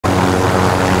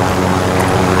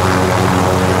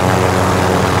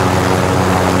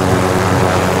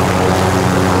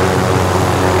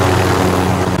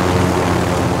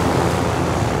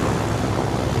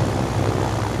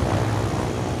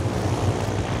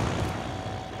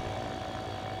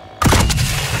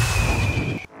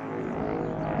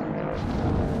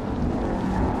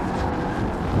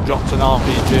dropped an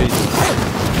RPG.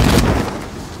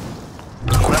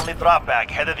 Friendly drop bag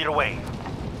headed your way.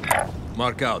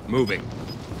 Mark out, moving.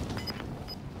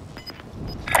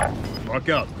 Mark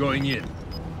out, going in.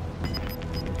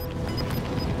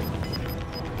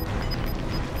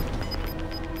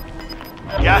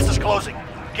 Gas is closing.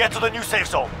 Get to the new safe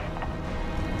zone.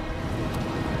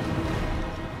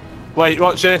 Wait,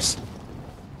 watch this.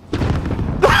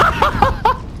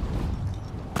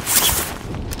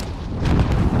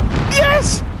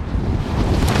 Yes!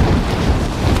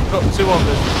 Got 2 on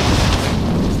this.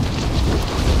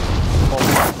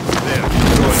 There,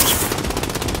 good.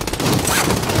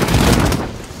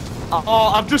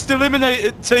 Oh, I've just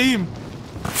eliminated team.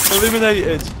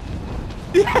 Eliminated.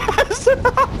 Yes!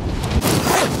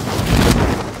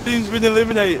 Team's been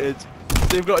eliminated.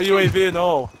 They've got a UAV and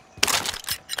all.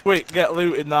 Quick, get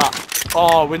looting that.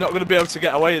 Oh, we're not going to be able to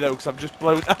get away though because I've just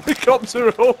blown a helicopter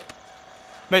up.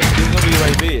 Mate, there's another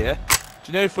UAV here.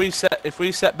 Do you know if we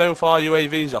set both our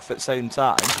UAVs off at the same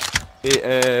time, it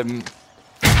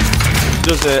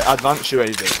does an advanced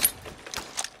UAV?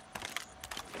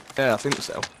 Yeah, I think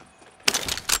so.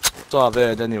 That's what I've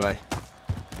heard anyway.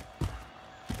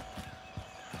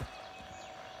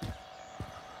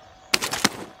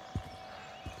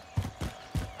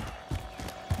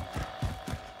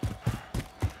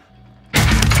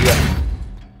 Yeah.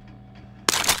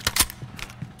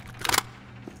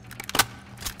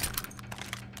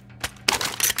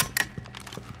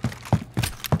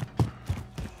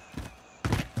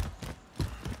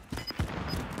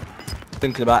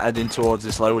 Thinking about heading towards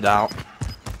this loadout.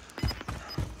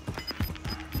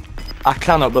 I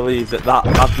cannot believe that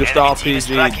I've just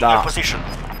RPG'd that.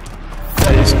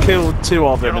 It's killed 2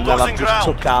 of them and then I've just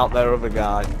took out their other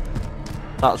guy.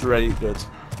 That's really good.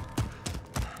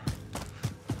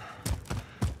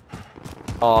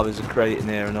 Oh, there's a crate in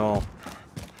here and all.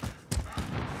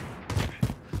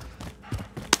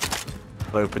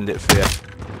 I've opened it for you.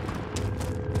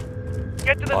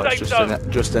 Get to the Oh, it's safe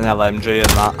zone. just an LMG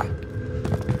and that.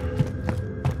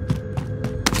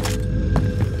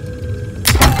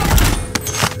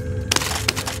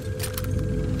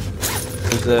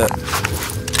 There's a...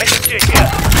 SMG here.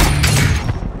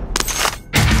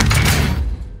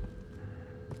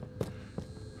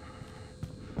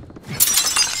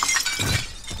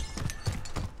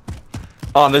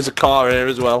 Oh, and there's a car here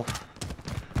as well.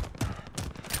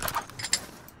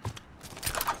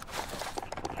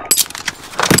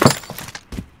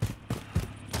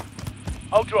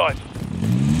 I'll drive.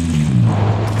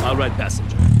 All right,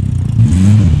 passenger.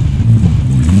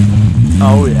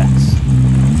 Oh yes.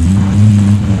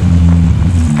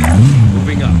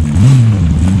 Moving up.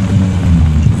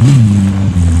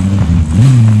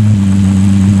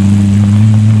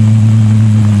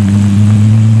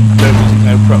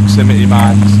 No proximity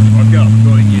mines. Mark out,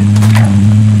 going in.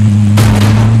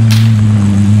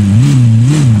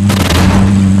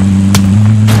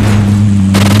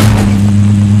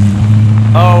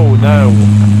 Oh no.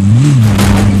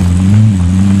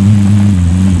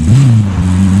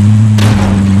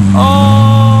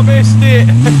 Oh, missed it.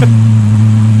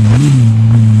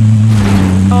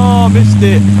 Oh, missed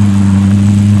it.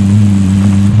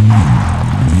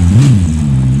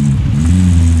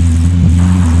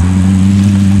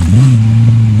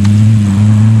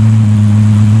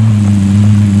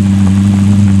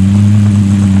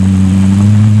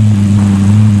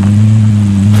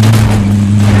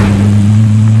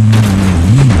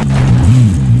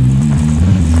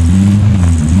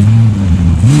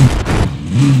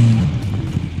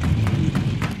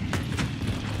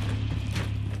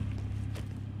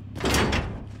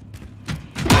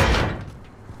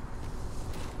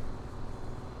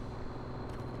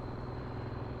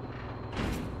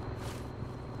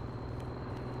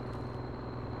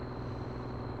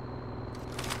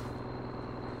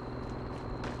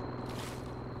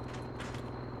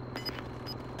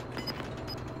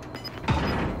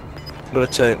 I'm gonna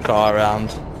turn the car around.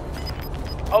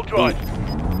 I'll drive.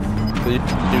 Use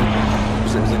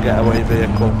it as a getaway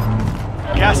vehicle.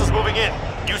 Gas is moving in.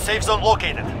 New safe zone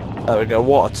located. There we go,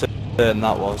 what a turn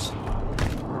that was.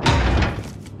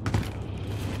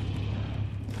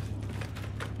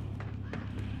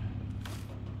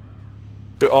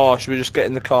 Oh, should we just get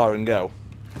in the car and go?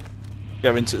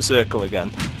 Go into the circle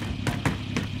again.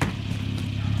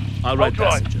 All right,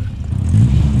 drive. passenger.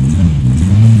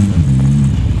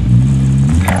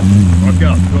 Mark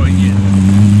out, going in.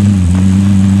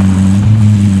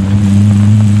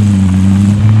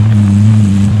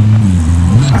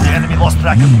 The enemy lost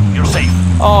track of you. You're safe.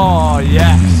 Oh,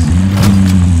 yes.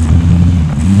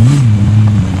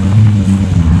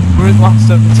 We're in last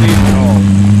 17 and all.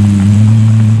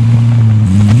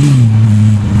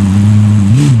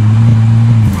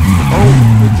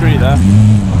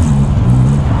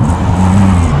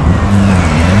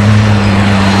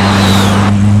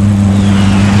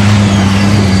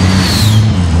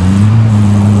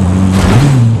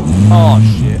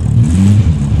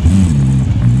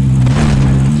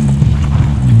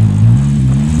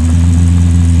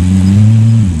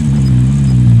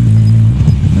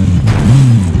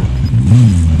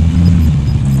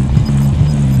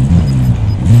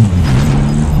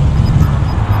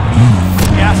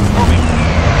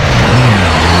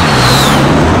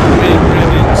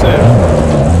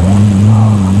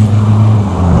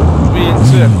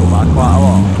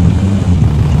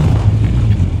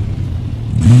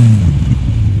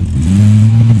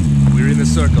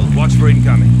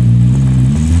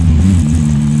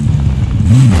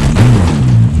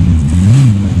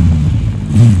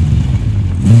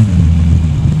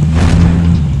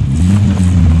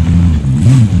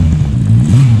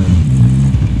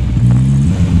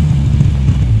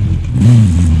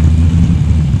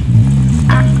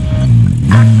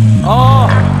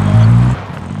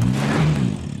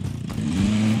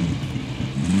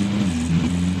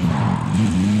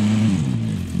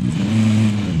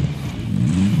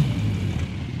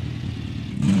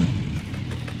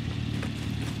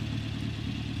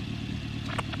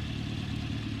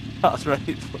 That's right.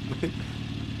 Funny.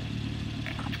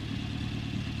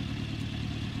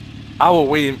 How are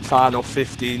we in final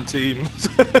 15 teams?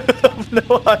 I've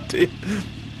no idea.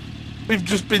 We've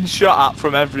just been shot at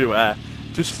from everywhere.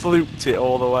 Just fluked it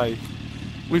all the way.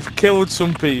 We've killed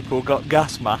some people, got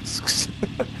gas masks.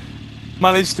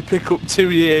 Managed to pick up 2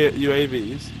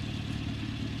 UAVs.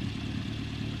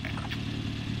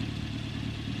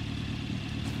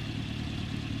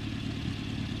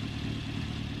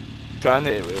 Trying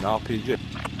to hit it with an RPG.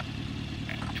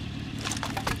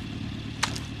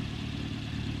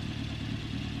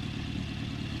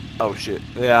 Oh shit.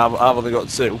 Yeah, I've only got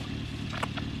 2.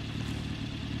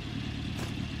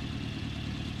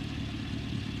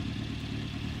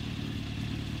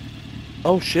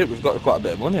 Oh shit, we've got quite a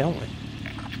bit of money, haven't we?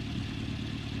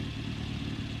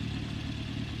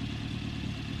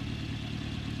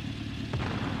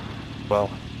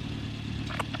 Well.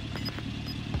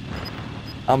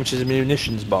 How much is a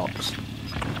munitions box?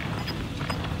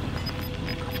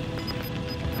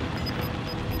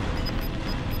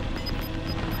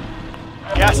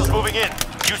 Gas is moving in.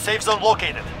 New safe zone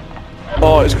located.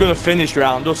 Oh, it's gonna finish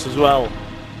round us as well.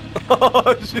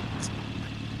 Oh shit.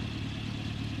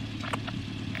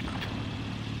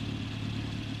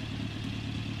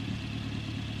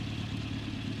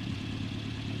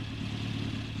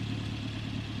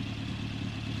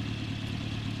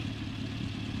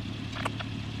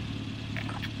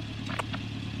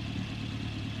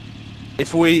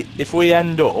 If we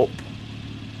end up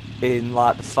in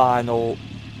like the final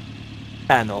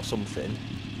 10 or something,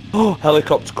 oh,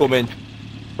 helicopter coming.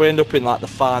 If we end up in like the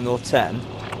final 10,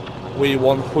 we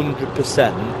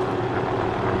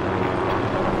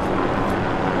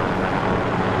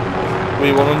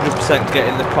 100% get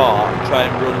in the car and try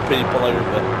and run people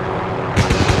over.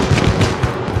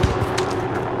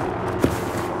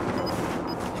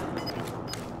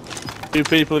 2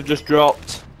 people have just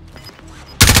dropped.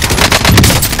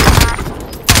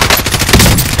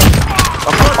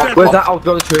 Where's that? I'll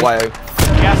go to it. Wow.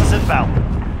 Gas is inbound.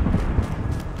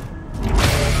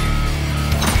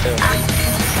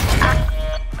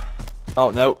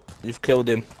 Oh no, you've killed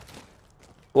him.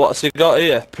 What's he got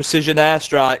here? Precision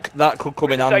airstrike. That could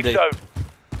come in handy.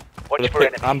 Watch for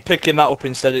enemy. I'm picking that up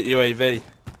instead of UAV.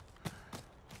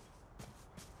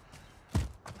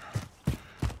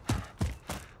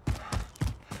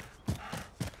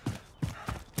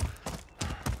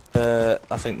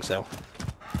 I think so.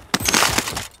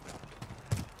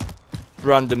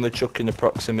 Randomly chucking a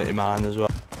proximity mine as well.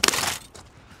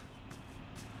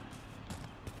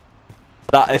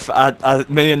 That if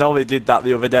me and Ollie did that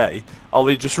the other day,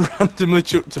 Ollie just randomly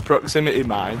chucked a proximity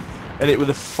mine, and it was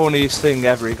the funniest thing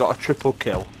ever. He got a triple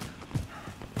kill.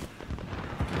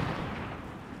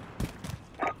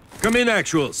 Come in,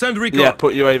 actual. Send recon. Yeah,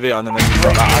 put UAV on and then you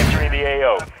got that. Entering the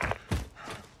AO.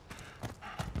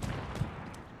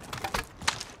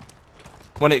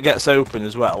 When it gets open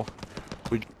as well,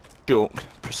 we chuck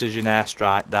precision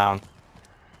airstrike down.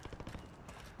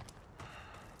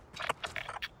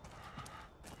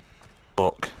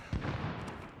 Look.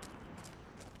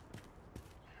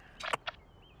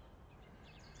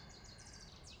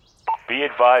 Be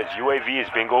advised, UAV is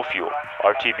bingo fuel.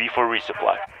 RTB for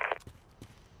resupply.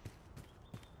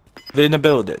 They're in a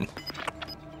building?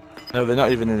 No, they're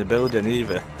not even in the building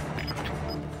either.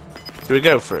 Do we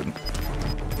go for him?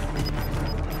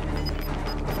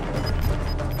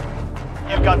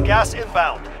 You've got gas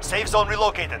inbound. Safe zone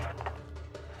relocated.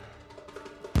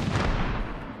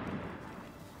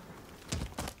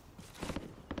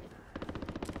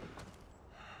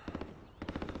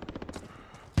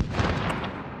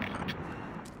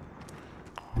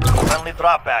 Friendly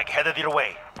drop bag headed your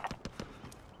way.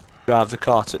 Drive the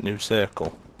cart at New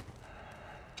Circle.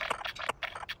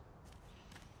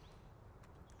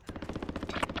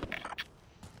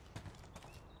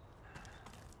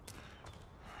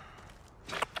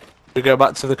 We go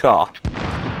back to the car.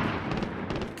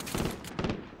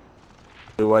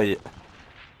 We wait.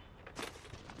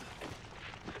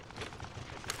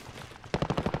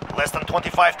 Less than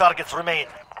 25 targets remain.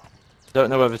 Don't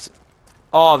know whether it's...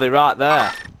 Oh, they're right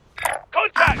there.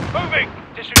 Contact! Moving!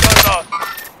 Disregard last.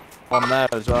 One there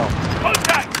as well.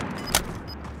 Contact!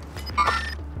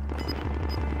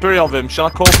 3 of them. Shall I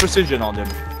call precision on him?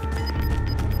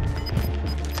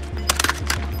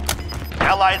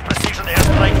 Allied precision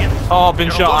airstrike in. Oh, I've been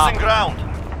You're shot losing at. ground.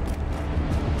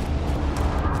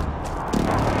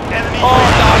 Enemy.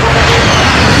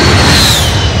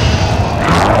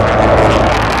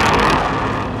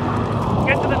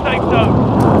 Get to the safe zone.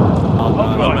 On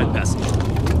my passage.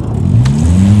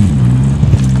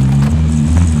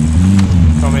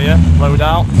 Come here. Load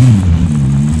out.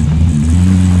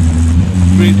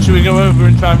 Should we go over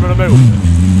and try and run them out?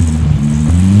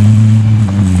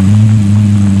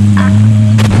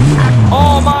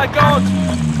 Oh my god!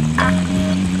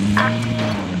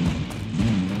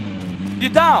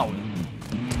 You're down?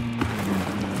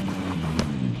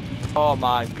 Oh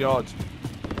my god.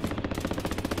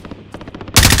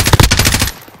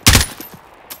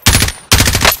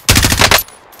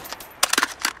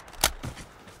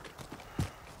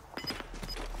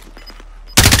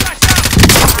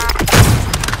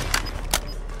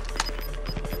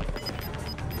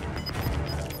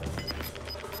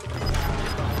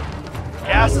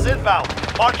 Gas is inbound.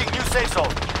 Marking new safe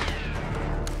zone.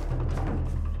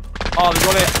 Oh, they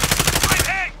got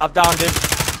it. I've downed him.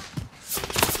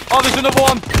 Oh, there's another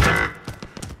one.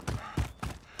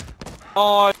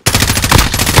 Oh,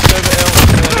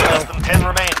 Less than 10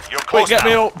 remain. You're close quick, get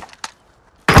me now. up.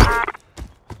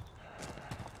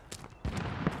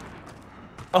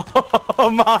 Oh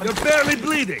man, You're barely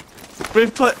bleeding.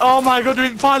 we've played. Oh my god, we're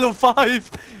in final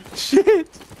 5. Shit.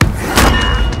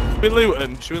 Should we loot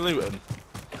him? Should we loot him?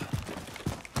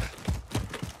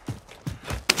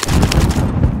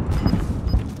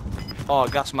 Oh,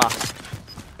 gas mask.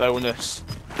 Bonus.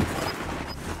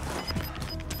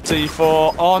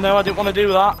 T4. Oh no, I didn't want to do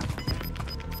that.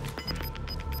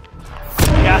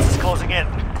 Gas is closing in.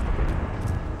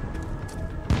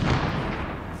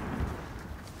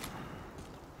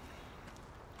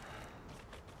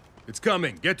 It's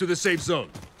coming. Get to the safe zone.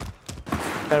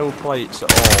 No plates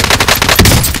at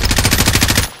all.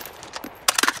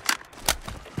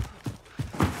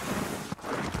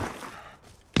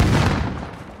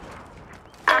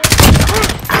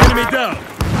 Enemy down.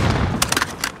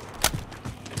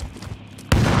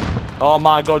 Oh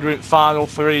my god, we're in final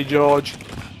 3, George.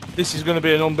 This is going to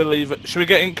be an unbeliever. Should we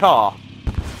get in car?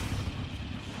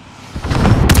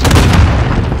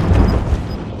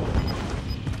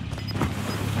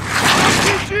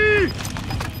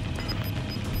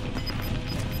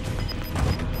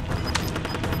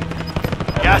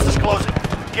 Gas is closing.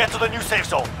 Get to the new safe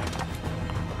zone.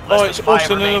 Oh, Less it's than 5 us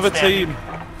and remain another standing. team.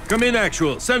 Come in,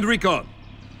 actual. Send recon.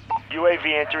 UAV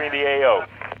entering the AO.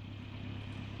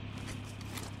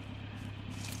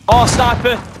 Oh,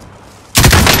 sniper.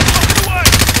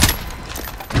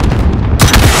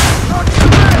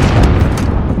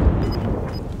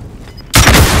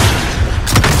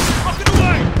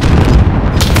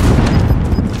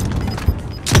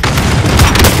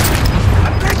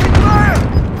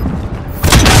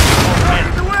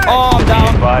 Oh, I'm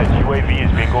down. Advise UAV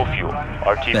is bingo fuel.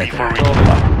 RTV for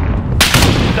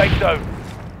resupply. Safe zone.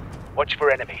 Watch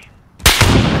for enemy.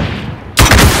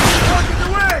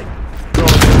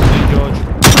 George.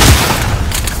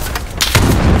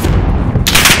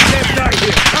 Left eye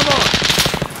here. Come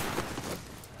on.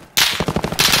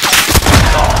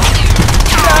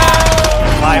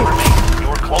 Five remain. You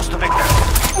were close to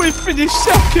victory. We finished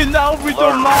second now, we've Learn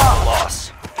done from that. the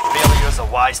loss. Failure is a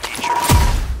wise teacher.